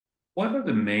What are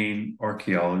the main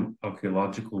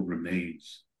archaeological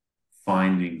remains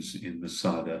findings in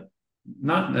Masada?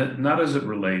 Not as it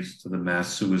relates to the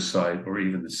mass suicide or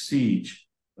even the siege,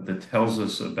 but that tells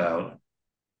us about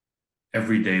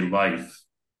everyday life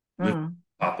living Mm. on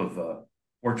top of a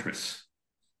fortress.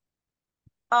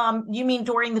 You mean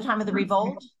during the time of the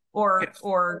revolt, or Yes.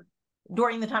 or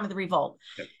during the time of the revolt?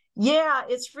 Yep. Yeah,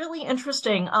 it's really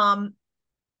interesting.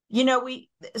 We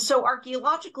so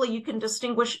archaeologically you can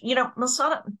distinguish,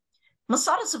 Masada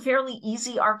is a fairly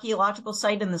easy archaeological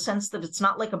site in the sense that it's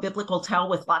not like a biblical tell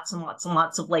with lots and lots and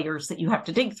lots of layers that you have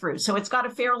to dig through. So it's got a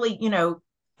fairly,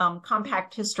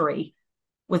 compact history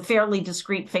with fairly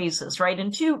discrete phases, right?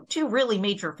 And two really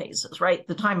major phases, right?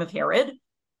 The time of Herod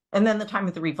and then the time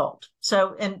of the revolt.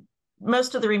 So, and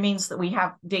most of the remains that we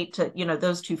have date to,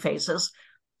 those two phases.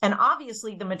 And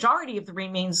obviously, the majority of the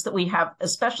remains that we have,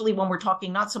 especially when we're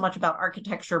talking not so much about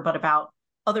architecture, but about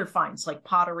other finds like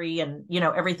pottery and,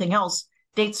 everything else,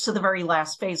 dates to the very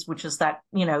last phase, which is that,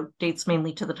 dates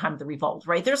mainly to the time of the revolt,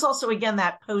 right? There's also, again,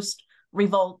 that post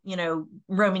revolt,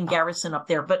 Roman garrison up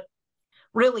there. But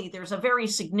really, there's a very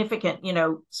significant,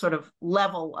 sort of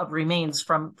level of remains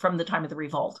from the time of the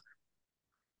revolt.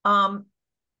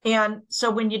 And so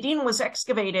when Yadin was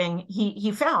excavating,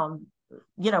 he found,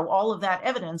 all of that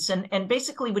evidence. And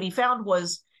basically what he found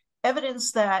was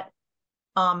evidence that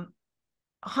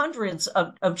hundreds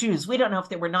of Jews, we don't know if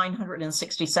there were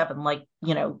 967, like,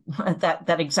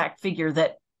 that exact figure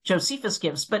that Josephus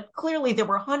gives, but clearly there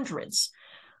were hundreds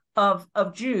of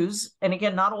Jews, and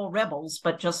again, not all rebels,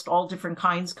 but just all different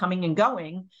kinds coming and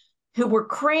going, who were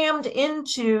crammed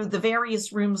into the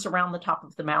various rooms around the top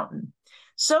of the mountain.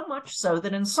 So much so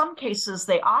that in some cases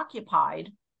they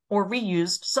occupied or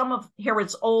reused some of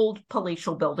Herod's old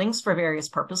palatial buildings for various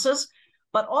purposes,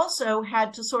 but also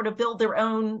had to sort of build their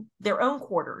own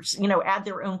quarters, add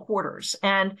their own quarters.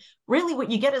 And really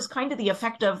what you get is kind of the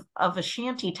effect of a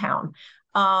shanty town.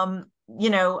 In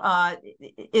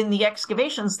the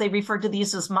excavations, they referred to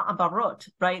these as ma'abarot,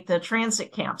 right? The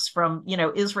transit camps from,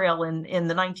 Israel in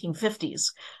the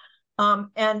 1950s.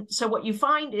 And so what you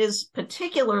find is,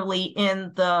 particularly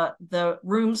in the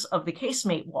rooms of the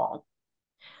casemate wall,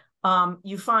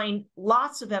 you find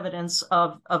lots of evidence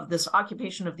of this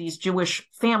occupation of these Jewish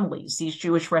families, these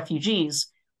Jewish refugees.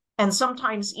 And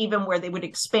sometimes even where they would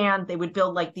expand, they would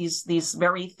build like these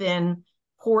very thin,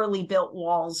 poorly built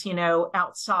walls,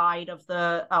 outside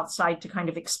to kind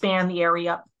of expand the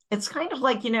area. It's kind of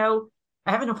like, I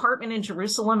have an apartment in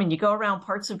Jerusalem, and you go around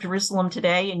parts of Jerusalem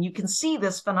today and you can see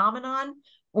this phenomenon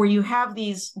where you have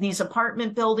these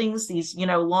apartment buildings, these,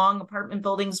 long apartment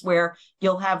buildings where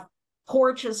you'll have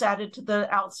porches added to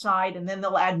the outside, and then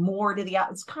they'll add more to the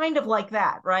outside. It's kind of like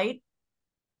that, right?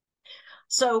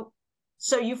 So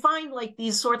you find like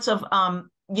these sorts of,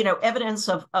 evidence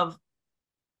of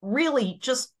really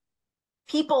just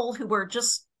people who were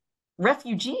just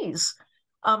refugees,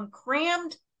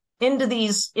 crammed into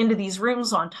these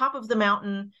rooms on top of the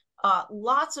mountain.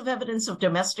 Lots of evidence of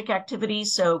domestic activity,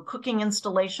 so cooking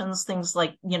installations, things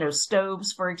like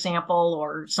stoves, for example,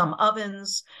 or some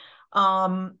ovens.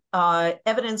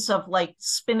 Evidence of like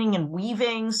spinning and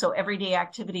weaving, so everyday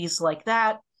activities like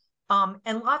that,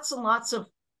 and lots of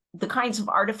the kinds of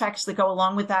artifacts that go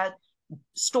along with that.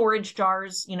 Storage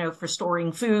jars, for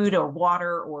storing food or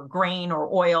water or grain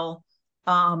or oil,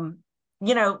 other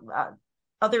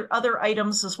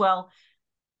items as well.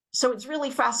 So it's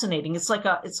really fascinating. It's like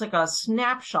a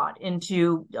snapshot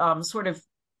into sort of,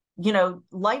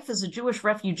 life as a Jewish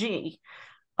refugee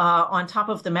on top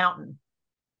of the mountain.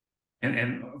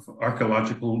 And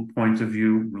archaeological point of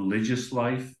view, religious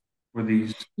life for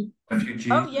these Oh refugees.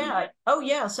 yeah. Oh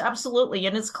yes, absolutely.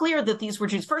 And it's clear that these were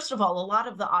Jews. First of all, a lot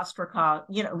of the ostraca,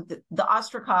 the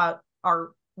ostraca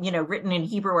are, written in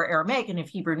Hebrew or Aramaic and have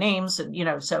Hebrew names.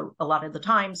 And, so a lot of the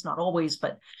times, not always,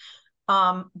 but,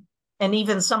 and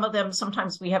even some of them,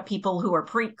 sometimes we have people who are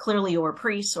clearly or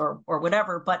priests or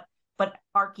whatever, but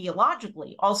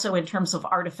archaeologically, also in terms of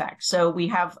artifacts. So we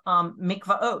have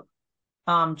mikvaot,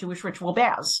 Jewish ritual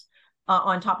baths,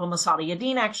 on top of Masada.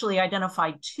 Yadin actually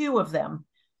identified two of them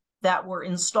that were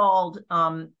installed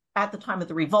at the time of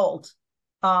the revolt.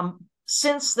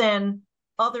 Since then,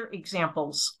 other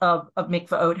examples of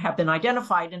mikvaot have been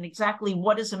identified, and exactly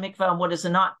what is a mikvah and what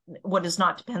is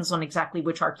not depends on exactly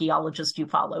which archaeologist you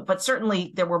follow. But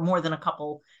certainly there were more than the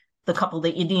couple that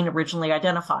Yadin originally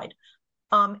identified.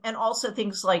 And also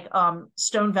things like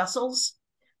stone vessels,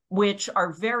 which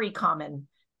are very common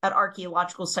at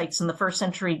archaeological sites in the 1st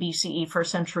century BCE, 1st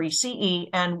century CE,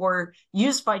 and were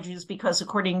used by Jews because,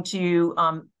 according to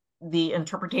the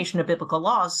interpretation of biblical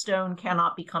laws, stone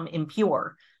cannot become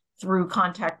impure through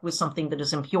contact with something that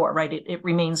is impure, right? It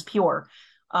remains pure.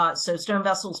 So stone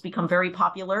vessels become very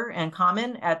popular and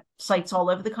common at sites all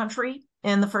over the country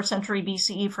in the 1st century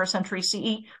BCE, 1st century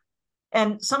CE.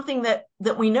 And something that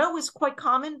we know is quite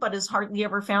common, but is hardly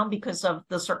ever found because of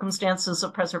the circumstances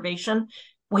of preservation,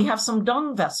 we have some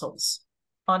dung vessels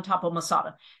on top of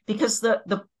Masada, because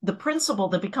the principle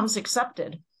that becomes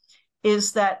accepted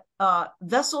is that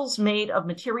vessels made of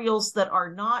materials that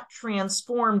are not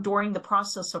transformed during the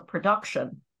process of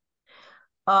production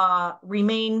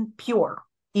remain pure,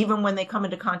 even when they come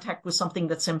into contact with something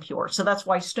that's impure. So that's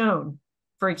why stone,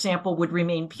 for example, would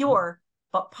remain pure,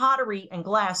 but pottery and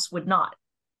glass would not,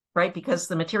 right? Because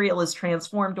the material is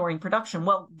transformed during production.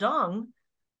 Well, dung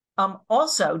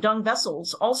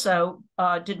vessels also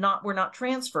were not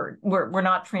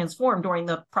transformed during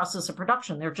the process of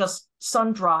production. They're just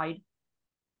sun-dried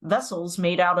vessels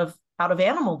made out of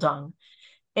animal dung.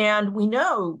 And we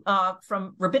know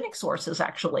from rabbinic sources,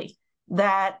 actually,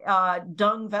 that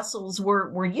dung vessels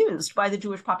were used by the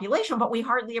Jewish population, but we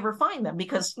hardly ever find them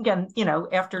because, again,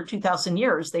 after 2,000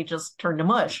 years, they just turned to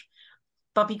mush.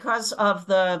 But because of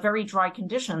the very dry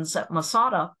conditions at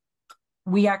Masada,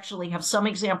 we actually have some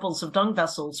examples of dung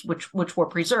vessels which were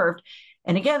preserved.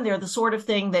 And again, they're the sort of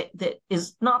thing that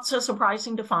is not so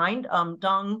surprising to find.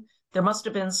 Dung, there must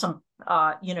have been some,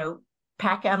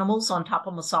 pack animals on top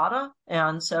of Masada.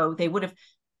 And so they would have,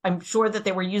 I'm sure that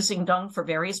they were using dung for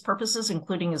various purposes,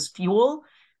 including as fuel,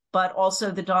 but also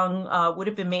the dung would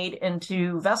have been made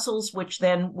into vessels, which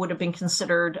then would have been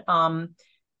considered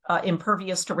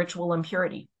impervious to ritual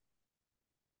impurity.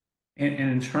 And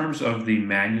in terms of the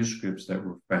manuscripts that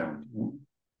were found,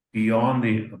 beyond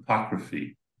the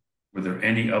apocryphy, were there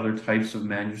any other types of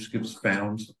manuscripts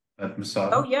found at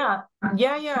Masada? Oh,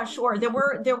 yeah, sure. There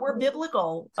were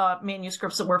biblical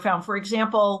manuscripts that were found. For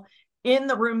example, in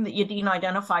the room that Yadin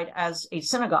identified as a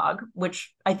synagogue,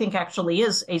 which I think actually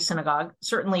is a synagogue,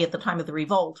 certainly at the time of the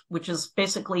Revolt, which is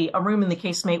basically a room in the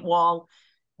casemate wall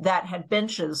that had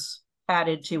benches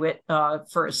added to it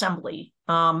for assembly.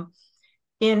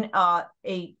 In a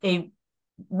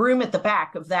room at the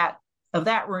back of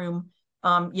that room,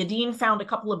 Yadin found a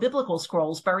couple of biblical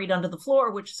scrolls buried under the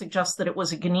floor, which suggests that it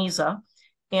was a Geniza.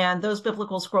 And those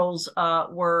biblical scrolls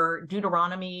were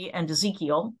Deuteronomy and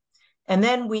Ezekiel. And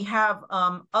then we have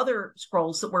other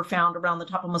scrolls that were found around the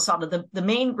top of Masada. The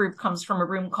main group comes from a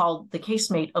room called the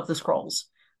casemate of the scrolls,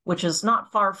 which is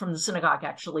not far from the synagogue,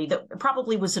 actually. That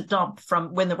probably was a dump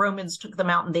from when the Romans took them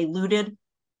out and they looted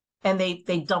and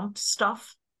they dumped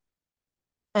stuff.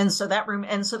 And so that room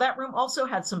also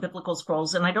had some biblical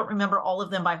scrolls, and I don't remember all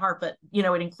of them by heart, but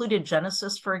it included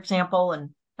Genesis, for example, and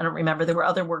I don't remember, there were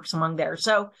other works among there.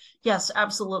 So yes,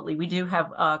 absolutely, we do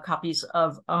have copies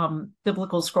of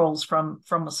biblical scrolls from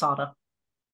Masada.